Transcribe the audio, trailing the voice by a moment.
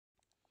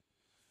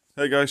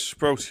Hey guys,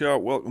 Sprout here,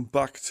 welcome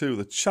back to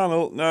the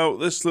channel. Now,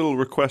 this little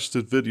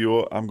requested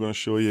video, I'm going to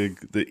show you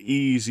the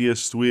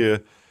easiest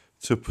way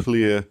to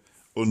play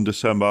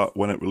Undecember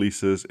when it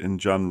releases in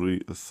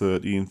January the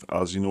 13th.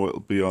 As you know, it'll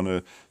be on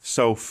a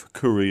South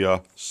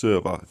Korea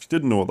server. If you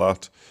didn't know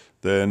that,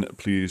 then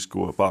please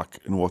go back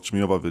and watch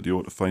my other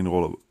video to find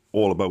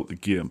all about the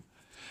game.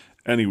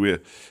 Anyway,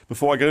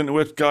 before I get into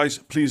it, guys,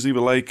 please leave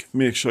a like,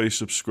 make sure you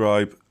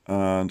subscribe,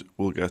 and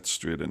we'll get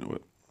straight into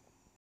it.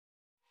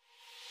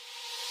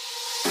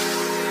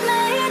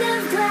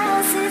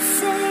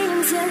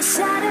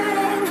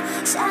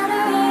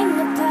 Shattering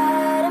a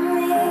part of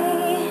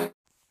me.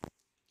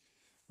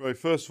 Right,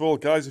 first of all,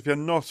 guys, if you're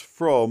not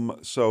from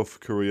South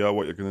Korea,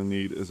 what you're going to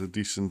need is a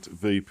decent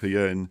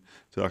VPN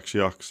to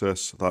actually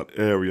access that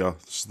area.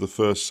 This is the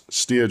first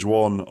stage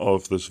one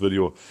of this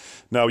video.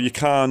 Now, you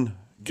can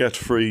get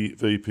free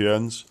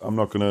VPNs. I'm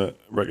not going to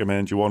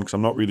recommend you one because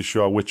I'm not really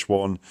sure which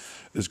one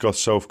has got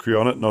South Korea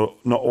on it.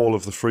 Not all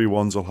of the free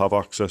ones will have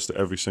access to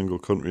every single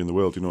country in the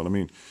world, you know what I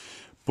mean?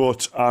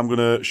 But I'm going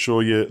to show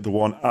you the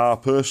one I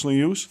personally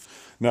use.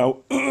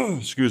 Now,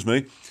 excuse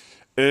me,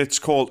 it's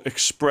called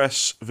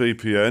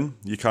ExpressVPN.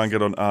 You can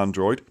get on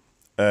Android.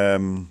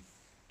 You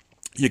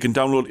can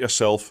download it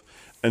yourself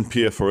and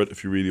pay for it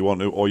if you really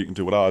want to, or you can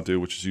do what I do,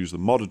 which is use the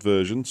modded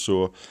version.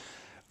 So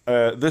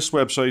this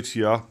website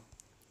here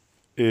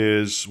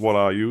is what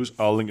I use.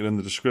 I'll link it in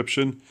the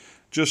description.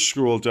 Just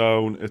scroll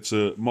down. It's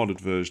a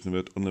modded version of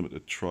it,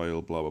 unlimited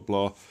trial, blah, blah,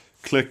 blah.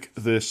 Click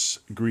this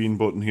green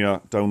button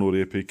here,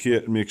 download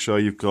APK, and make sure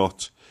you've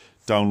got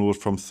download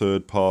from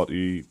third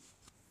party,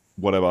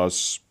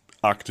 whatever's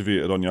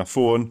activated on your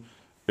phone.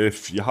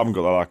 If you haven't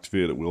got that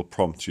activated, it will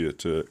prompt you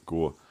to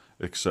go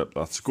accept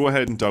that. So go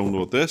ahead and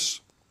download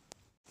this.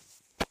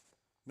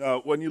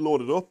 Now, when you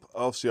load it up,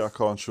 obviously I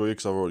can't show you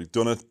because I've already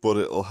done it, but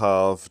it'll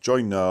have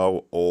join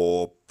now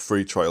or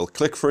free trial.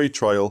 Click free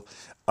trial,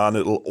 and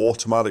it'll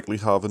automatically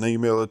have an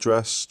email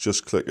address.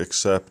 Just click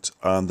accept,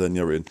 and then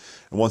you're in.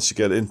 And once you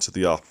get into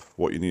the app,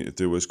 what you need to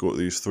do is go to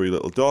these three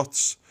little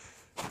dots,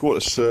 go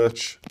to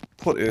search,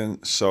 put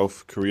in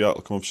South Korea.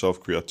 It'll come up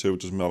South Korea too,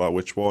 it doesn't matter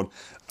which one,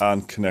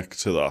 and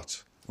connect to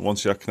that. And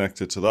once you're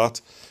connected to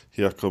that,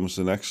 here comes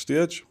the next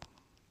stage.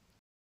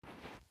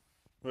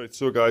 Right,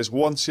 so guys,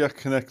 once you're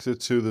connected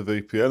to the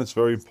VPN, it's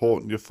very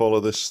important you follow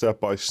this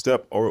step by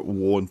step or it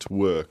won't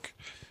work.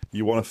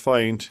 You want to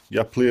find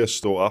your Play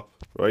Store app,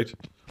 right?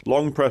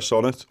 Long press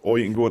on it, or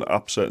you can go into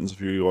app settings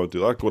if you want to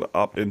do that. Go to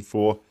app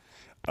info,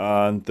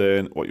 and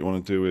then what you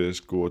want to do is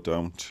go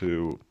down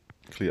to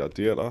clear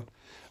data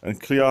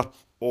and clear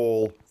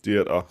all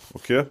data,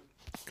 okay?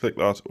 Click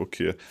that,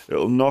 okay.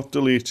 It'll not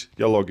delete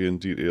your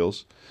login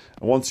details.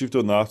 And once you've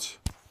done that,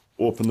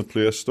 open the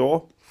Play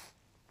Store.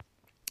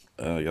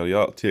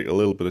 It'll take a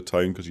little bit of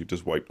time because you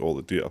just wiped all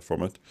the data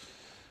from it.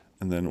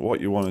 And then what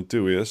you want to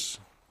do is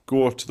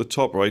go to the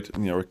top right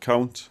in your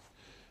account,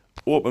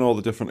 open all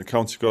the different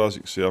accounts you've got. As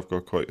you can see, I've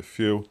got quite a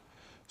few.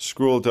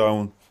 Scroll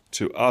down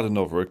to add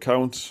another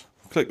account.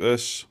 Click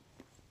this,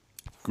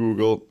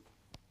 Google,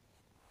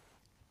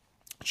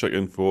 check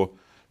info,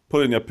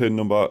 put in your PIN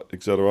number,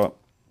 etc.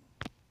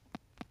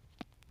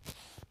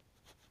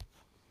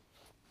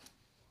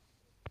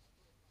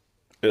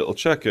 It'll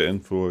check your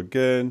info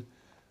again.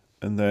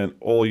 And then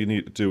all you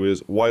need to do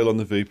is, while on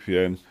the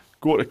VPN,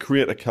 go to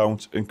create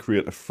account and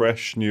create a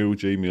fresh new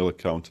Gmail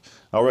account.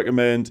 I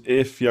recommend,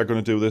 if you're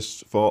going to do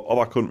this for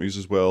other countries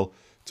as well,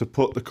 to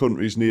put the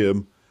country's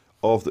name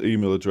of the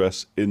email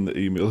address in the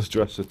email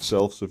address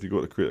itself. So if you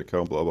go to create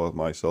account, blah, blah,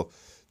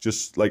 myself,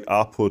 just like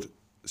I put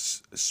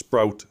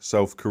Sprout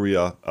South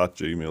Korea at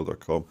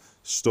gmail.com,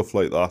 stuff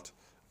like that,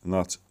 and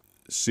that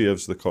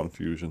saves the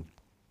confusion.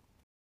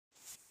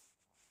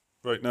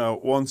 Right now,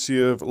 once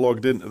you've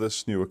logged into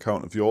this new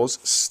account of yours,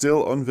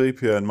 still on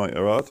VPN, might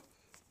I add,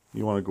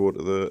 you want to go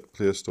to the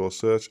Play Store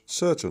search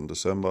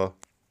Undecember.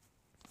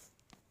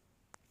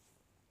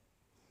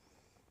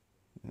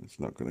 It's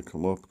not going to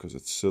come up because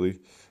it's silly,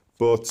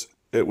 but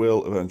it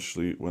will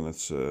eventually when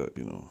it's,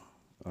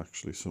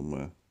 actually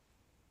somewhere.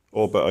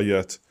 Or better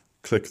yet,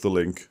 click the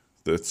link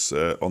that's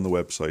on the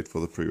website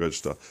for the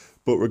pre-register.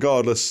 But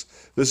regardless,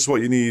 this is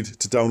what you need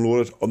to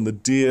download it. On the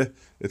day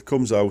it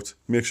comes out,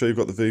 make sure you've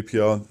got the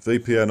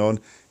VPN on,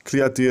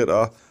 clear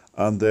data,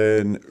 and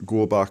then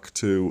go back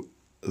to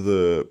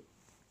the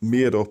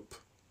made-up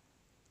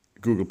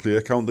Google Play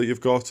account that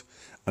you've got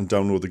and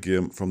download the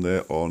game from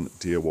there on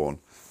day one.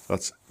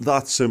 That's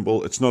that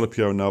simple. It's not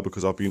appearing now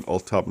because I've been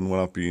alt-tabbing when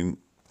I've been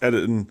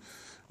editing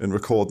and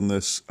recording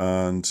this,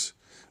 and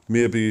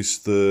maybe it's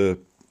the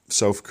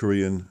South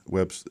Korean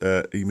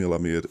email I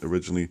made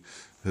originally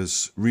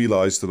has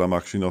realised that I'm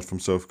actually not from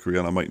South Korea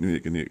and I might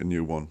need to make a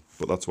new one,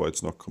 but that's why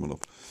it's not coming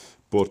up.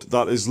 But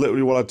that is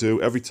literally what I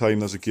do every time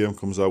there's a game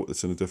comes out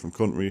that's in a different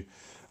country,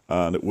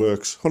 and it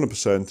works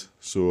 100%.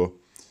 So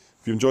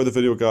if you enjoyed the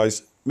video,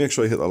 guys, make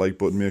sure you hit that like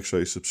button, make sure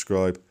you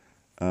subscribe,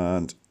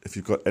 and if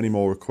you've got any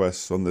more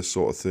requests on this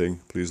sort of thing,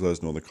 please let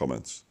us know in the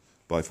comments.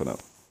 Bye for now.